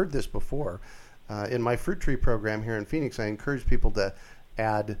 and I've heard this before in my fruit tree program here in Phoenix. I encourage people to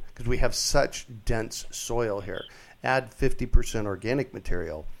add, because we have such dense soil here. Add 50% organic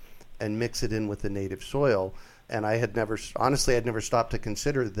material and mix it in with the native soil. And I had never stopped to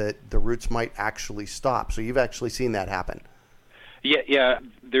consider that the roots might actually stop. So you've actually seen that happen. Yeah.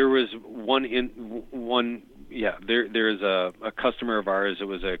 There was there's a customer of ours. It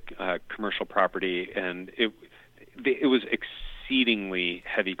was a commercial property, and it was exceedingly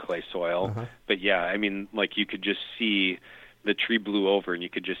heavy clay soil. But yeah, I mean, like you could just see the tree blew over, and you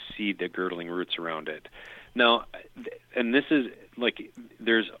could just see the girdling roots around it. Now, and this is like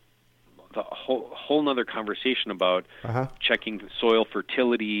there's the whole nother conversation about checking soil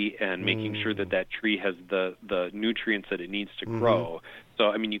fertility and making sure that tree has the nutrients that it needs to grow. So,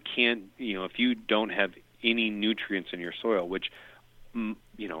 I mean, you can't, if you don't have any nutrients in your soil, which,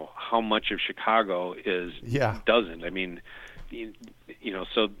 how much of Chicago doesn't. I mean,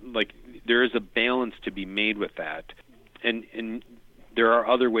 so like there is a balance to be made with that. And there are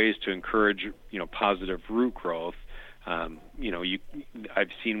other ways to encourage, positive root growth. I've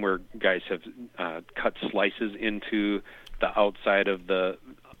seen where guys have cut slices into the outside of the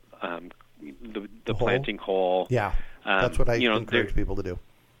planting hole. Yeah, that's what I encourage people to do.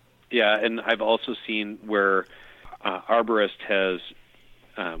 Yeah, and I've also seen where arborist has,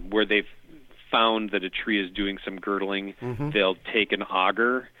 where they've found that a tree is doing some girdling, they'll take an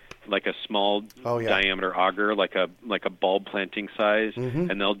auger, like a small diameter auger, like a bulb planting size,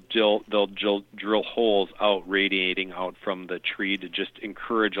 and they'll drill holes out, radiating out from the tree to just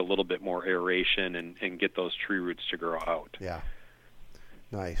encourage a little bit more aeration and get those tree roots to grow out. Yeah,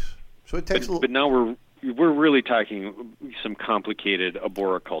 nice. So it takes but now we're really talking some complicated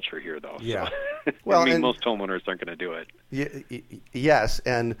arboriculture here, though. Yeah. So, well, most homeowners aren't going to do it. Yes,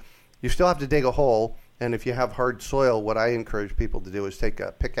 and you still have to dig a hole. And if you have hard soil, what I encourage people to do is take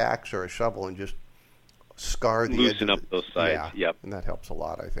a pickaxe or a shovel and just scar the loosen edge up those sides. Yeah, yep. And that helps a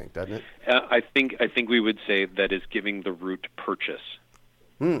lot, I think, doesn't it? I think we would say that is giving the root purchase.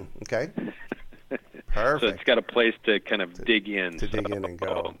 Okay. Perfect. So it's got a place to kind of dig in. To dig in and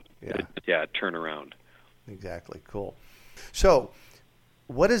go. Yeah, turn around. Exactly. Cool. So,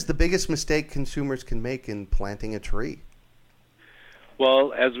 what is the biggest mistake consumers can make in planting a tree?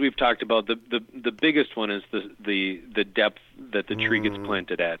 Well, as we've talked about, the biggest one is the depth that the tree gets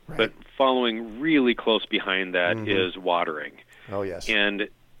planted at. Right. But following really close behind that is watering. Oh, yes. And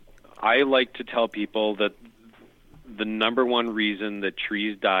I like to tell people that the number one reason that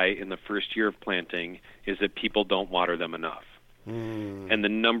trees die in the first year of planting is that people don't water them enough. And the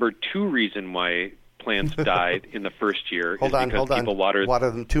number two reason why plants died in the first year is because people water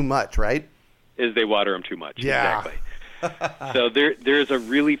them too much, right? Is they water them too much. Yeah. Exactly. So there's a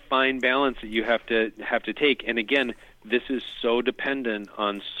really fine balance that you have to take. And again, this is so dependent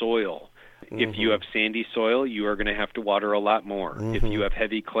on soil. If you have sandy soil, you are going to have to water a lot more. If you have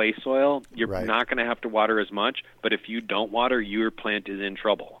heavy clay soil, you're not going to have to water as much. But if you don't water, your plant is in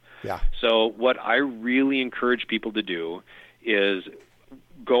trouble. Yeah. So what I really encourage people to do is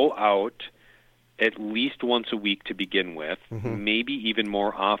go out at least once a week to begin with, maybe even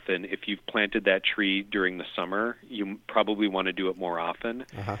more often. If you've planted that tree during the summer, you probably want to do it more often.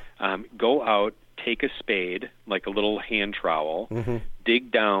 Go out, take a spade, like a little hand trowel, dig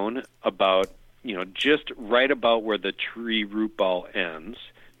down about, just right about where the tree root ball ends,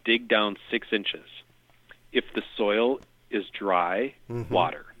 dig down 6 inches. If the soil is dry,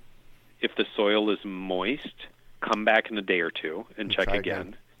 water. If the soil is moist, come back in a day or two and check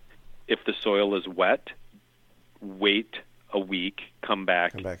again. If the soil is wet, wait a week, come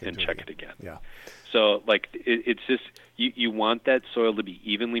back and check it again. Yeah. So, it's just, you want that soil to be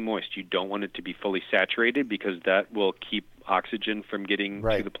evenly moist. You don't want it to be fully saturated because that will keep oxygen from getting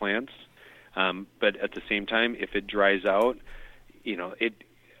to the plants. But at the same time, if it dries out, it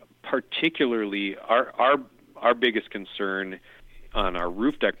particularly, our biggest concern on our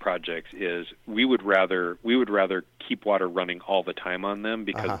roof deck projects is we would rather keep water running all the time on them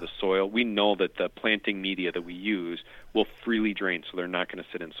because the soil, we know that the planting media that we use will freely drain, so they're not going to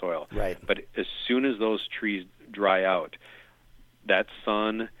sit in soil. Right. But as soon as those trees dry out, that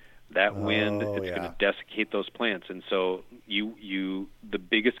sun, that wind, it's going to desiccate those plants. And so the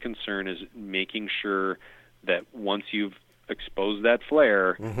biggest concern is making sure that once you've exposed that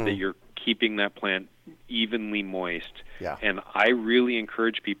flare, that you're keeping that plant evenly moist. Yeah. And I really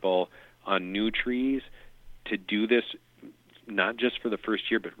encourage people on new trees to do this, not just for the first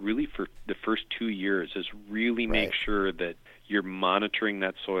year, but really for the first 2 years, is really make sure that you're monitoring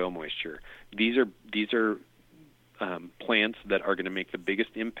that soil moisture. These are plants that are going to make the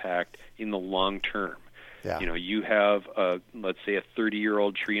biggest impact in the long term. Yeah. You have let's say a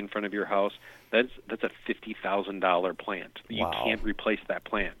 30-year-old tree in front of your house. That's a $50,000 plant. You can't replace that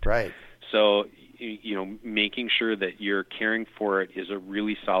plant. Right. So, making sure that you're caring for it is a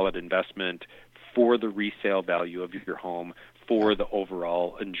really solid investment for the resale value of your home, for the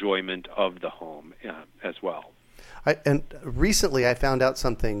overall enjoyment of the home as well. And recently I found out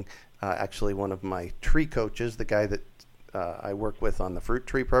something, actually one of my tree coaches, the guy that I work with on the fruit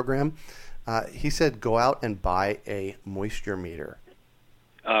tree program, he said go out and buy a moisture meter.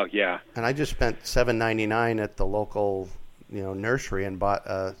 Oh, yeah. And I just spent $7.99 at the local nursery and bought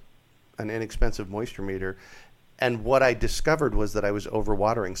an inexpensive moisture meter. And what I discovered was that I was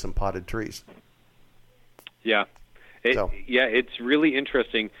overwatering some potted trees. Yeah. It's really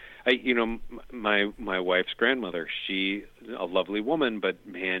interesting. My wife's grandmother, she's a lovely woman, but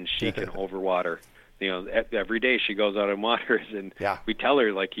man, she can overwater. Every day she goes out and waters, and we tell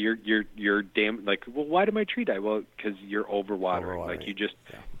her, like, you're damn, like, well, why did my tree die? Well, because you're overwatering. Like,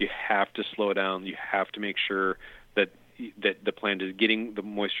 you have to slow down. You have to make sure that the plant is getting the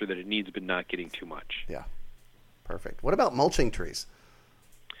moisture that it needs, but not getting too much. Yeah. Perfect. What about mulching trees?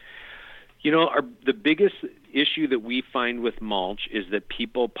 The biggest issue that we find with mulch is that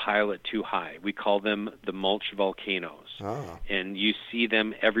people pile it too high. We call them the mulch volcanoes. Oh. And you see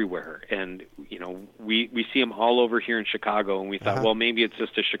them everywhere. And, we see them all over here in Chicago, and we thought, well, maybe it's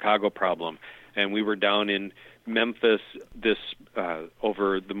just a Chicago problem. And we were down in Memphis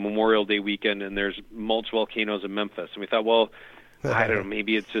over the Memorial Day weekend, and there's mulch volcanoes in Memphis. And we thought, well, I don't know,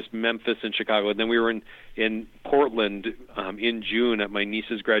 maybe it's just Memphis and Chicago. And then we were in Portland in June at my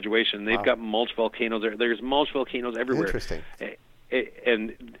niece's graduation. They've got mulch volcanoes there. There's mulch volcanoes everywhere. Interesting.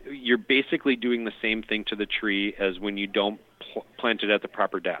 And you're basically doing the same thing to the tree as when you don't plant it at the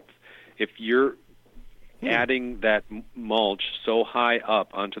proper depth. If you're adding that mulch so high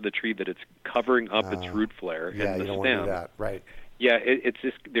up onto the tree that it's covering up its root flare and the you don't stem, want to do that. Right. Yeah,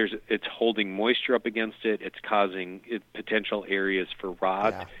 it's holding moisture up against it. It's causing potential areas for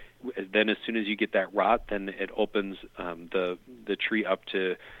rot. Yeah. Then as soon as you get that rot, then it opens the tree up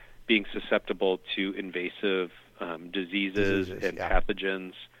to being susceptible to invasive diseases and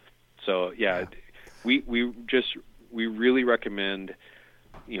pathogens. So we really recommend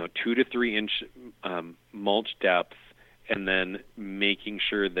 2 to 3 inch mulch depth, and then making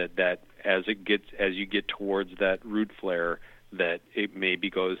sure that as you get towards that root flare, that it maybe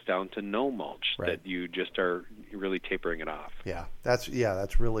goes down to no mulch, that you just are really tapering it off. Yeah, that's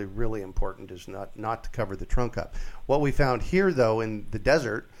really, really important, is not to cover the trunk up. What we found here, though, in the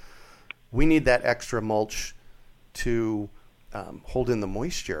desert, we need that extra mulch to hold in the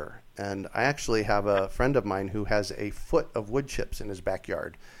moisture. And I actually have a friend of mine who has a foot of wood chips in his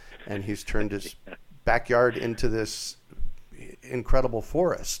backyard, and he's turned his backyard into this incredible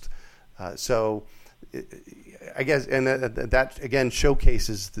forest. So I guess, and that again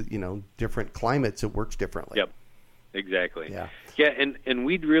showcases the, different climates. It works differently. Yep, exactly. Yeah, and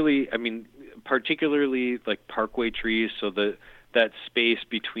we'd really, particularly like parkway trees, so that space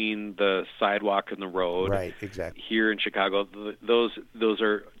between the sidewalk and the road. Right, exactly. Here in Chicago, those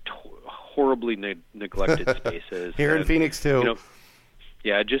are horribly neglected spaces. Here in Phoenix too.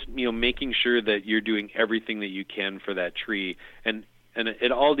 Just making sure that you're doing everything that you can for that tree, and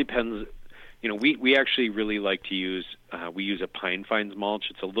it all depends. We actually really like to use a pine fines mulch.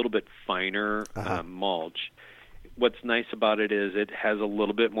 It's a little bit finer mulch. What's nice about it is it has a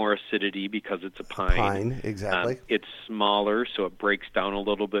little bit more acidity because it's a pine. Pine, exactly. It's smaller, so it breaks down a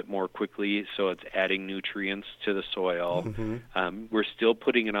little bit more quickly, so it's adding nutrients to the soil. Mm-hmm. We're still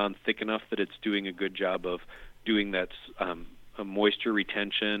putting it on thick enough that it's doing a good job of doing that moisture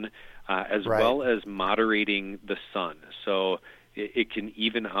retention, as well as moderating the sun. So it can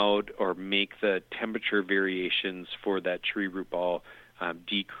even out or make the temperature variations for that tree root ball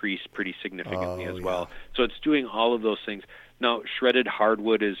decrease pretty significantly as well. So it's doing all of those things. Now, shredded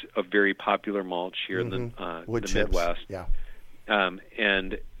hardwood is a very popular mulch here in the Midwest. Yeah.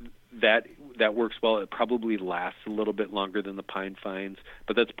 And that works well. It probably lasts a little bit longer than the pine fines,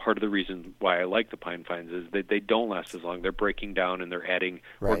 but that's part of the reason why I like the pine fines is that they don't last as long. They're breaking down and they're adding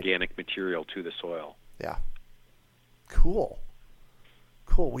organic material to the soil. Yeah. Cool.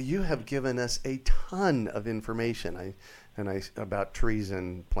 Well, you have given us a ton of information about trees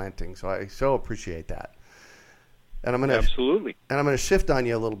and planting, so I so appreciate that. And I'm absolutely. And I'm going to shift on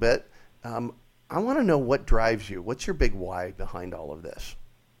you a little bit. I want to know what drives you. What's your big why behind all of this?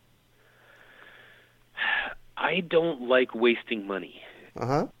 I don't like wasting money.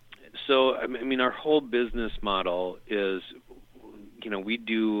 So, our whole business model is, we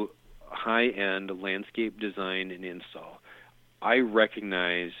do high-end landscape design and install. I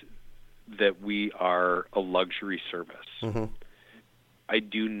recognize that we are a luxury service. Mm-hmm. I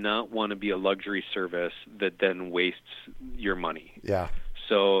do not want to be a luxury service that then wastes your money. Yeah.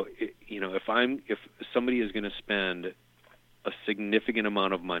 So, if somebody is going to spend a significant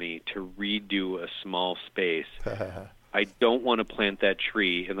amount of money to redo a small space, I don't want to plant that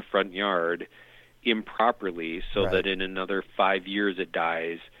tree in the front yard improperly so that in another 5 years it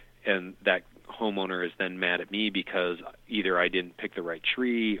dies, and that homeowner is then mad at me because either I didn't pick the right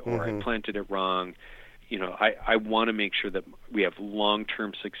tree or I planted it wrong. I want to make sure that we have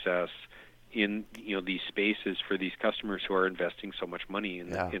long-term success in these spaces for these customers who are investing so much money in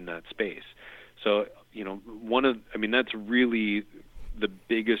that space. So that's really the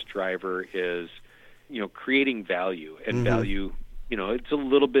biggest driver is creating value, and value. It's a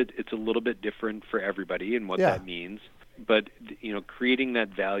little bit different for everybody and what that means, but creating that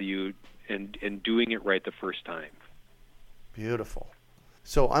value and doing it right the first time. Beautiful.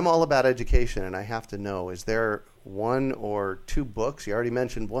 So I'm all about education, and I have to know, is there one or two books, you already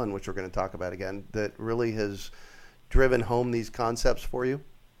mentioned one, which we're going to talk about again, that really has driven home these concepts for you?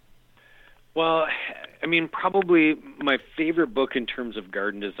 Well, probably my favorite book in terms of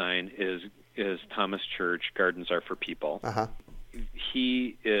garden design is Thomas Church, Gardens Are for People.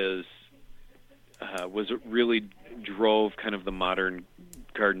 He really drove kind of the modern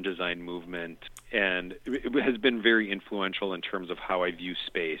garden design movement, and it has been very influential in terms of how I view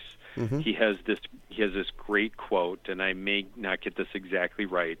space. He has this great quote, and I may not get this exactly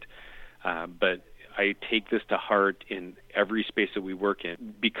right, but I take this to heart in every space that we work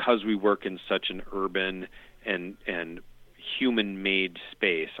in, because we work in such an urban and human-made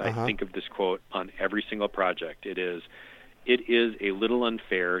space. I think of this quote on every single project. It is a little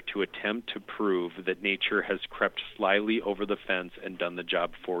unfair to attempt to prove that nature has crept slyly over the fence and done the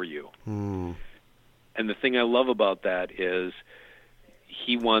job for you. And the thing I love about that is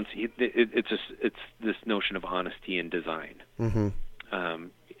it's this notion of honesty in design. Mm-hmm.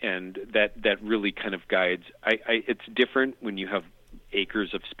 And that really kind of guides. It's different when you have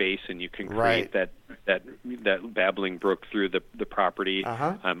acres of space and you can create that babbling brook through the property.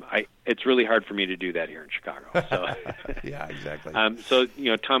 It's really hard for me to do that here in Chicago. So yeah, exactly. So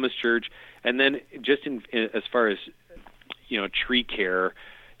Thomas Church, and then just in as far as tree care,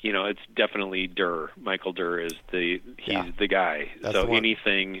 it's definitely Durr. Michael Durr is the guy. That's so the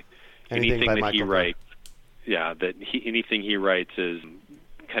anything that Michael he writes, anything he writes is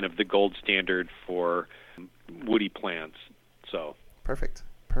kind of the gold standard for woody plants. So perfect.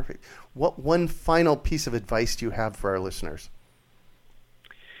 What one final piece of advice do you have for our listeners?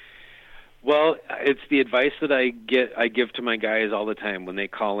 Well, it's the advice that I give to my guys all the time when they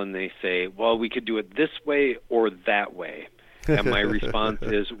call and they say, well, we could do it this way or that way. And my response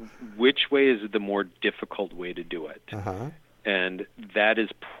is, which way is the more difficult way to do it? And that is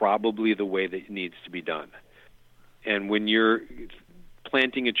probably the way that it needs to be done. And when you're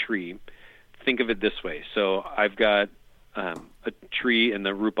planting a tree, think of it this way. So I've got a tree and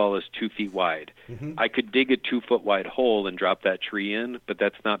the root ball is 2 feet wide. Mm-hmm. I could dig a 2-foot wide hole and drop that tree in, but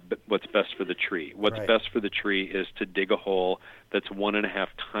that's not what's best for the tree. What's best for the tree is to dig a hole that's 1.5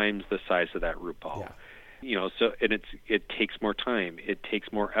 times the size of that root ball. So it takes more time. It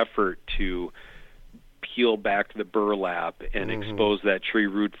takes more effort to peel back the burlap and expose that tree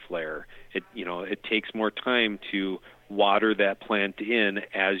root flare. It takes more time to water that plant in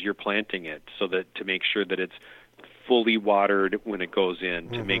as you're planting it, so that to make sure that it's fully watered when it goes in,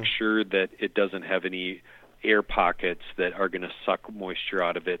 to make sure that it doesn't have any air pockets that are going to suck moisture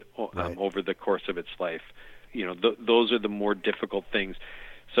out of it over the course of its life. Those are the more difficult things.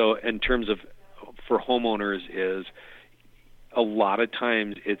 So in terms of for homeowners is a lot of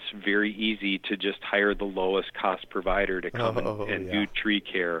times it's very easy to just hire the lowest cost provider to come and do tree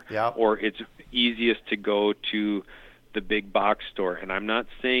care. Or it's easiest to go to the big box store. And I'm not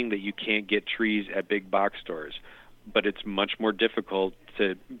saying that you can't get trees at big box stores, but it's much more difficult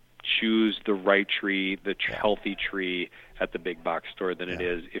to choose the right tree, the healthy tree at the big box store than it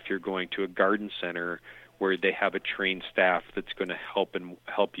is if you're going to a garden center where they have a trained staff that's going to help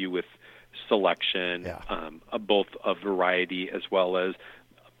you with selection, both of variety as well as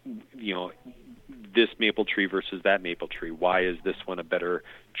this maple tree versus that maple tree. Why is this one a better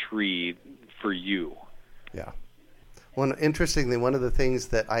tree for you? Yeah. Well, interestingly, one of the things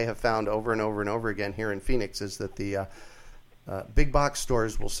that I have found over and over and over again here in Phoenix is that the big box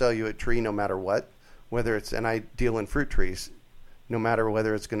stores will sell you a tree no matter what, whether it's, and I deal in fruit trees, no matter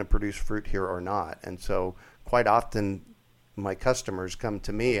whether it's going to produce fruit here or not. And so quite often my customers come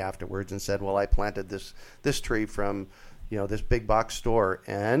to me afterwards and said, well, I planted this tree from, this big box store,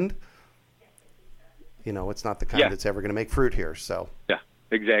 and, it's not the kind that's ever going to make fruit here. So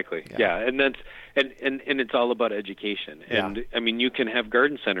exactly. And that's and it's all about education. And I mean, you can have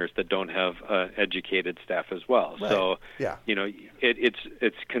garden centers that don't have educated staff as well. Right. So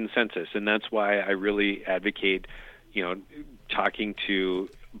it's consensus, and that's why I really advocate talking to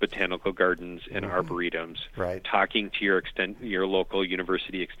botanical gardens and arboretums, talking to your local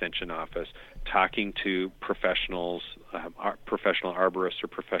university extension office, talking to professionals, professional arborists or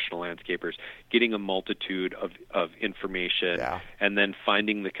professional landscapers, getting a multitude of information, and then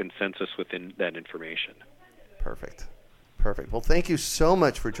finding the consensus within that information. Perfect. Well, thank you so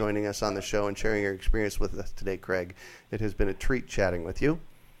much for joining us on the show and sharing your experience with us today, Craig. It has been a treat chatting with you.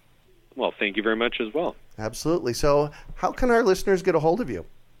 Well, thank you very much as well. Absolutely. So how can our listeners get a hold of you?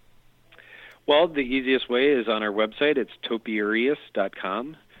 Well, the easiest way is on our website. It's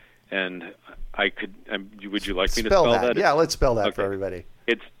topiarius.com. And would you like me to spell that? Yeah, let's spell that for everybody.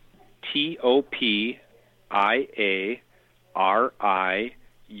 It's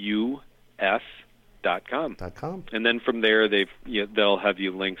topiarius.com. And then from there, they'll have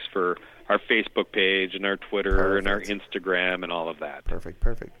you links for our Facebook page and our Twitter and our Instagram and all of that. Perfect.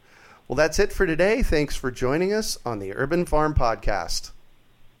 Well, that's it for today. Thanks for joining us on the Urban Farm Podcast.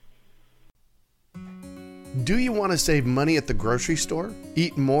 Do you want to save money at the grocery store,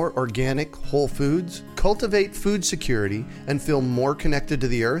 eat more organic, whole foods, cultivate food security, and feel more connected to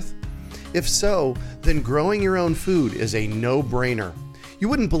the earth? If so, then growing your own food is a no-brainer. You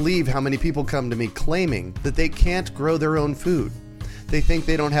wouldn't believe how many people come to me claiming that they can't grow their own food. They think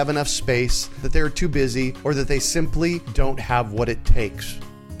they don't have enough space, that they're too busy, or that they simply don't have what it takes.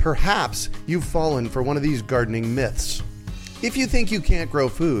 Perhaps you've fallen for one of these gardening myths. If you think you can't grow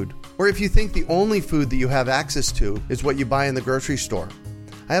food, or if you think the only food that you have access to is what you buy in the grocery store,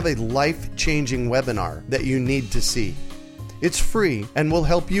 I have a life-changing webinar that you need to see. It's free and will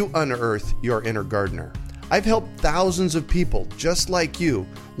help you unearth your inner gardener. I've helped thousands of people just like you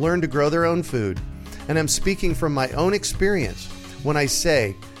learn to grow their own food, and I'm speaking from my own experience when I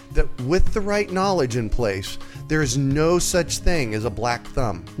say that with the right knowledge in place, there is no such thing as a black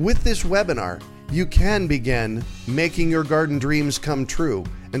thumb. With this webinar, you can begin making your garden dreams come true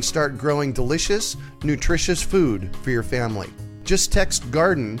and start growing delicious, nutritious food for your family. Just text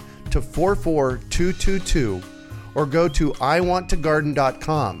GARDEN to 44222 or go to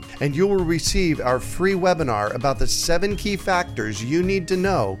iwanttogarden.com and you will receive our free webinar about the 7 key factors you need to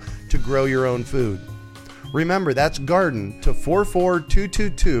know to grow your own food. Remember, that's GARDEN to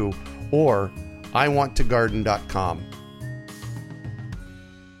 44222 or iwanttogarden.com.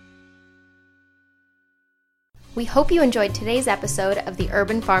 We hope you enjoyed today's episode of the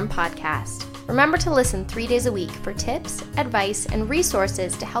Urban Farm Podcast. Remember to listen 3 days a week for tips, advice, and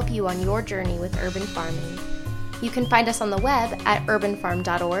resources to help you on your journey with urban farming. You can find us on the web at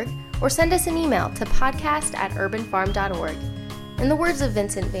urbanfarm.org or send us an email to podcast@urbanfarm.org. In the words of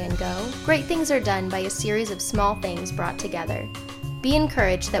Vincent van Gogh, great things are done by a series of small things brought together. Be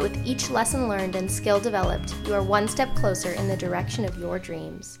encouraged that with each lesson learned and skill developed, you are one step closer in the direction of your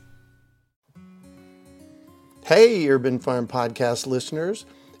dreams. Hey, Urban Farm Podcast listeners.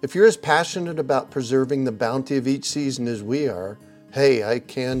 If you're as passionate about preserving the bounty of each season as we are, hey, I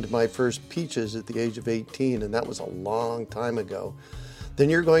canned my first peaches at the age of 18, and that was a long time ago, then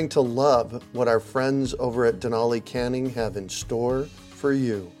you're going to love what our friends over at Denali Canning have in store for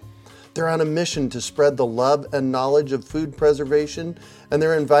you. They're on a mission to spread the love and knowledge of food preservation, and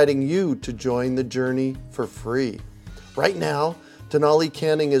they're inviting you to join the journey for free. Right now, Denali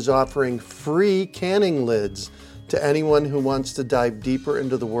Canning is offering free canning lids to anyone who wants to dive deeper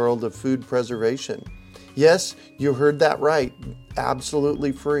into the world of food preservation. Yes, you heard that right,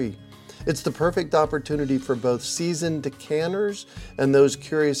 absolutely free. It's the perfect opportunity for both seasoned canners and those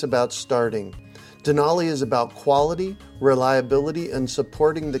curious about starting. Denali is about quality, reliability, and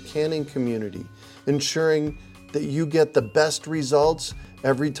supporting the canning community, ensuring that you get the best results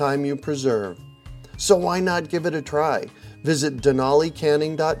every time you preserve. So why not give it a try? Visit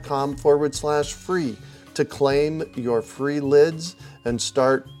denalicanning.com/free to claim your free lids and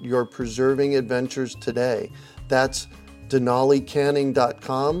start your preserving adventures today. That's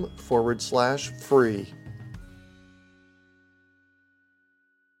denalicanning.com/free.